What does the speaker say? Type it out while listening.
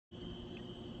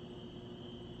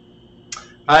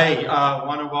Hi,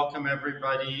 want to welcome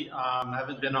everybody. I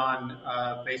haven't been on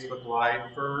Facebook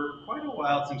Live for quite a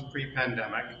while, since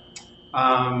pre-pandemic.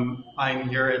 I'm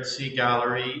here at Sea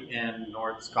Gallery in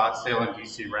North Scottsdale and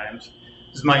DC Ranch.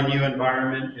 This is my new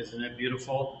environment, isn't it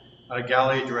beautiful?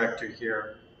 Gallery director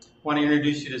here. Want to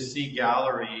introduce you to Sea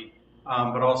Gallery,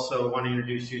 but also want to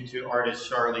introduce you to artist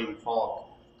Charlene Falk.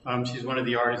 She's one of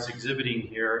the artists exhibiting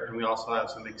here, and we also have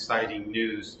some exciting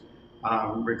news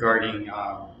regarding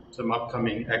some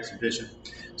upcoming exhibition.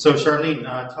 So Charlene,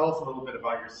 tell us a little bit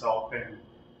about yourself and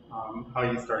how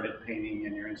you started painting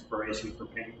and your inspiration for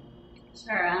painting.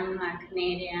 Sure, I'm a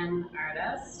Canadian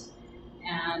artist,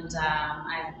 and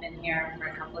I've been here for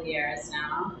a couple years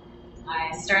now.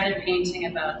 I started painting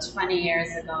about 20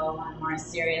 years ago, and more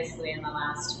seriously in the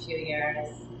last few years.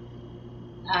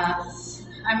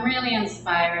 I'm really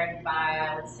inspired by,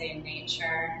 I would say,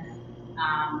 nature.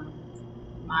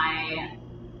 My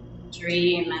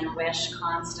dream and wish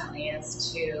constantly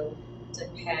is to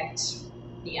depict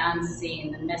the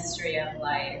unseen, the mystery of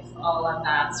life, all of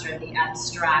that, sort of the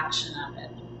abstraction of it,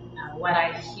 what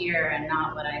I hear and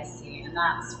not what I see, and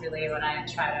that's really what I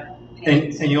try to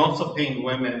paint. And you also paint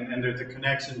women, and there's a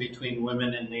connection between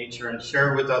women and nature, and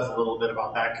share with us a little bit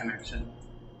about that connection.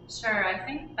 Sure, I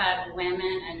think that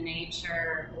women and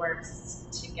nature works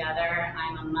together.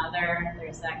 I'm a mother,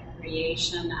 there's that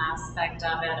creation aspect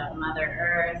of it, of Mother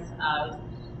Earth, of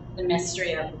the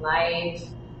mystery of life.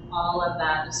 All of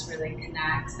that just really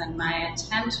connects, and my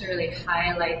attempt to really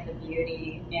highlight the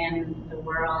beauty in the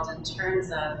world in terms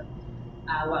of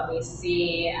what we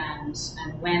see and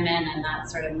women and that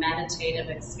sort of meditative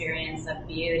experience of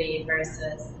beauty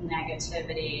versus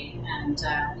negativity,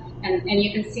 and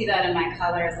you can see that in my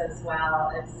colors as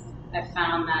well. I've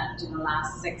found that in the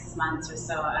last 6 months or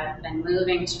so I've been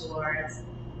moving towards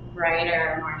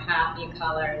brighter, more happy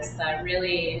colors that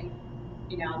really,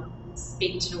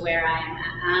 speak to where I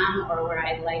am or where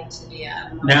I'd like to be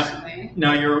at emotionally.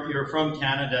 Now you're from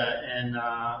Canada, and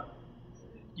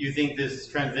you think this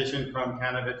transition from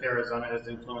Canada to Arizona has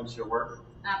influenced your work?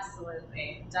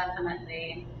 Absolutely,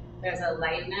 definitely. There's a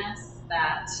lightness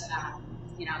that,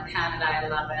 Canada, I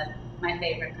love it, my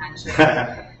favorite country.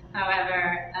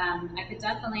 However, I could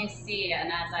definitely see,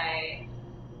 and as I,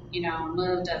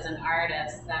 moved as an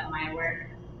artist, that my work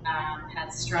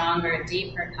had stronger,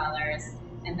 deeper colors,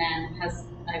 and then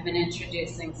I've been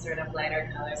introducing sort of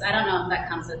lighter colors. I don't know if that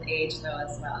comes with age though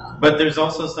as well. But there's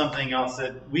also something else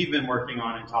that we've been working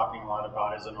on and talking a lot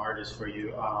about as an artist for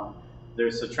you.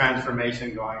 There's a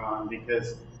transformation going on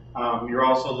because you're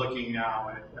also looking now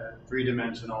at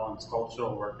three-dimensional and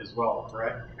sculptural work as well,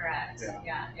 correct? Correct.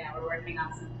 Yeah. We're working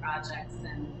on some projects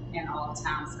in Old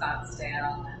Town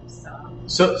Scottsdale,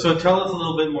 and So tell us a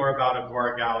little bit more about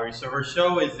Agora Gallery. So her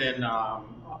show is in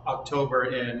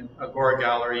October in Agora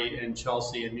Gallery in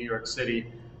Chelsea in New York City.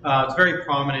 It's a very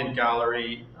prominent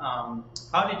gallery.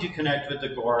 How did you connect with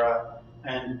Agora,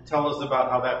 and tell us about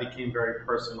how that became very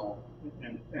personal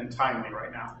and timely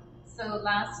right now? So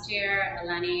last year,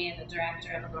 Eleni, the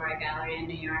director of Agora Gallery in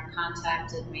New York,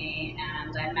 contacted me,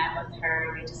 and I met with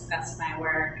her. We discussed my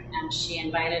work, and she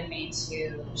invited me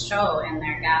to show in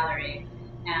their gallery.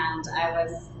 And I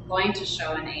was going to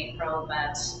show in April,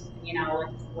 but with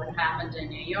what happened in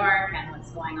New York and what's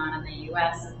going on in the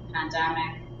US with the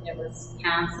pandemic, it was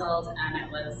canceled and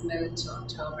it was moved to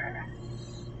October.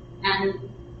 And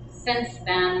since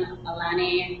then,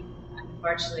 Eleni,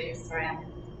 unfortunately, sorry, I'm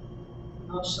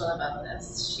emotional about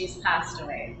this, she's passed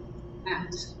away.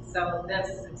 And so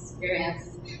this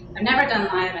experience, I've never done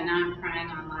live, and now I'm crying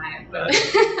on live. But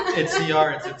it's the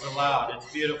arts, it's allowed,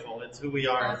 it's beautiful, it's who we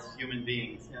are as human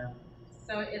beings. Yeah.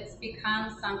 So it's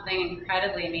become something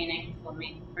incredibly meaningful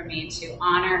for me to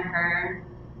honor her,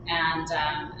 and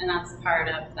that's part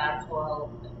of that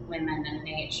whole women and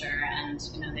nature and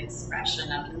the expression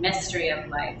of the mystery of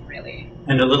life, really.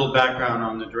 And a little background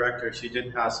on the director: she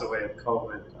did pass away of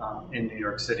COVID in New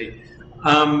York City.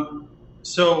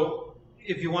 So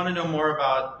if you want to know more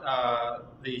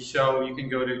about the show, you can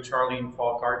go to Charlene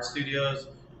Falk Art Studios,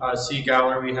 Sea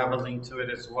Gallery. We have a link to it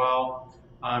as well.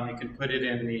 You can put it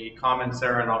in the comments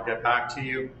there, and I'll get back to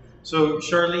you. So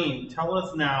Charlene, tell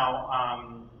us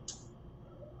now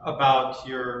about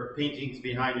your paintings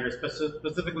behind here,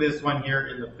 specifically this one here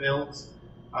in the fields,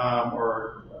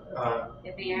 or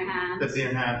Give me your hand. the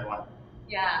in hand one.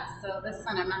 Yeah. So this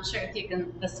one, I'm not sure if you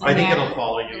can. This one. I think here, it'll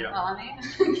follow you. It'll Yeah. follow me.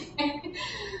 Okay.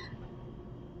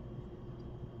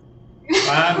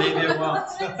 Maybe it won't.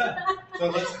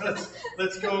 So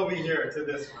let's go over here to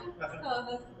this one.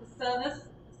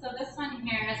 So this one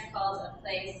here is called A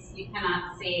Place You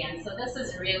Cannot See, and so this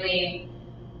is really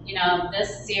you know,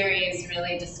 this series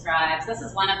really describes, this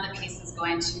is one of the pieces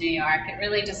going to New York, it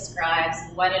really describes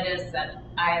what it is that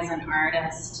I as an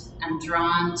artist am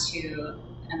drawn to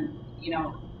and, you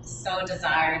know, so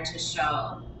desire to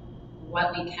show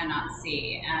what we cannot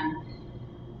see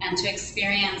and to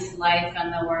experience life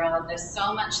and the world. There's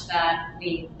so much that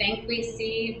we think we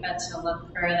see, but to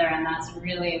look further, and that's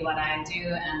really what I do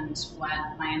and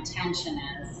what my intention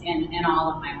is in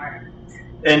all of my work.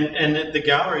 And at the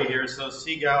gallery here, so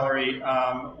C Gallery,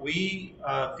 we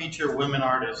feature women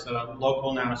artists,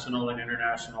 local, national, and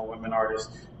international women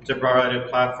artists, to provide a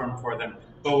platform for them.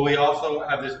 But we also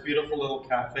have this beautiful little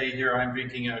cafe here. I'm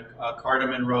drinking a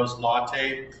cardamom rose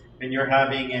latte, and you're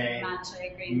having a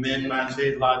mint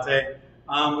matcha latte.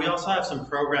 We also have some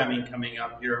programming coming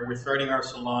up here. We're starting our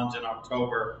salons in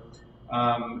October.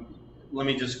 Let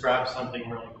me just grab something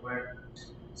really quick.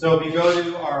 So if you go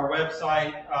to our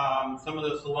website, some of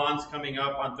the salons coming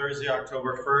up on Thursday,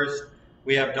 October 1st,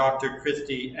 we have Dr.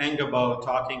 Christy Engabo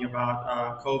talking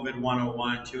about COVID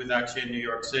 101. She was actually in New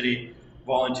York City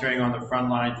volunteering on the front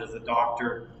lines as a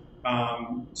doctor.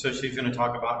 So she's going to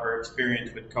talk about her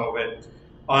experience with COVID.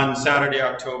 On Saturday,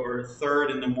 October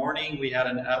 3rd in the morning, we had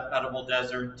an edible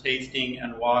desert tasting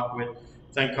and walk with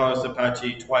San Carlos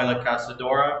Apache Twyla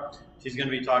Casadora. She's going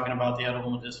to be talking about the edible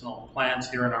medicinal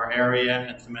plants here in our area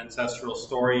and some ancestral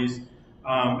stories.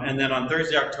 And then on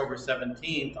Thursday, October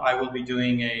 17th, I will be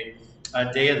doing a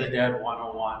Day of the Dead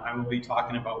 101. I will be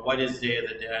talking about what is Day of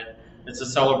the Dead. It's a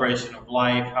celebration of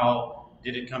life. How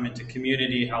did it come into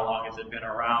community? How long has it been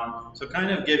around? So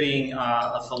kind of giving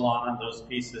a salon on those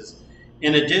pieces.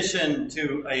 In addition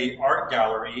to a art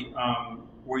gallery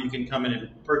where you can come in and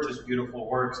purchase beautiful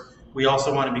works, we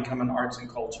also want to become an arts and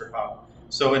culture hub.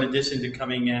 So in addition to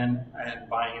coming in and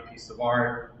buying a piece of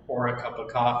art or a cup of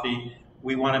coffee,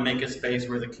 we want to make a space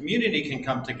where the community can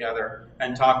come together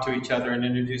and talk to each other and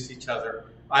introduce each other.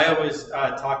 I always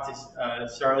talk to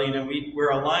Charlene, and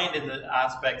we're aligned in the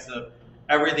aspects of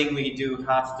everything we do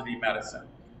has to be medicine.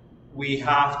 We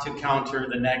have to counter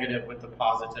the negative with the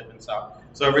positive and stuff.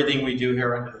 So everything we do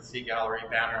here under the C Gallery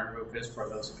banner and roof is for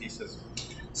those pieces.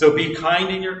 So be kind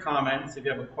in your comments. If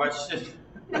you have a question,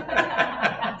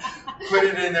 put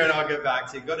it in there and I'll get back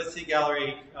to you. Go to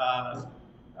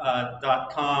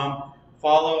cgallery.com.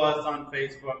 Follow us on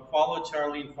Facebook. Follow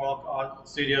Charlene Falk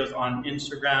Studios on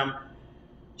Instagram.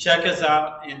 Check us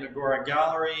out in Agora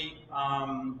Gallery.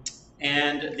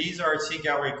 And these are C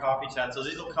Gallery coffee chats. So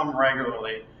these will come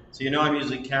regularly. So you know I'm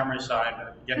usually camera shy,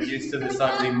 but get used to this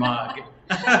ugly mug.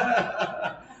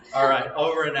 All right,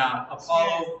 over and out.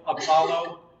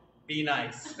 Apollo, be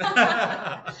nice.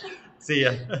 See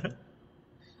ya.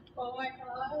 Oh my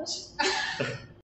gosh.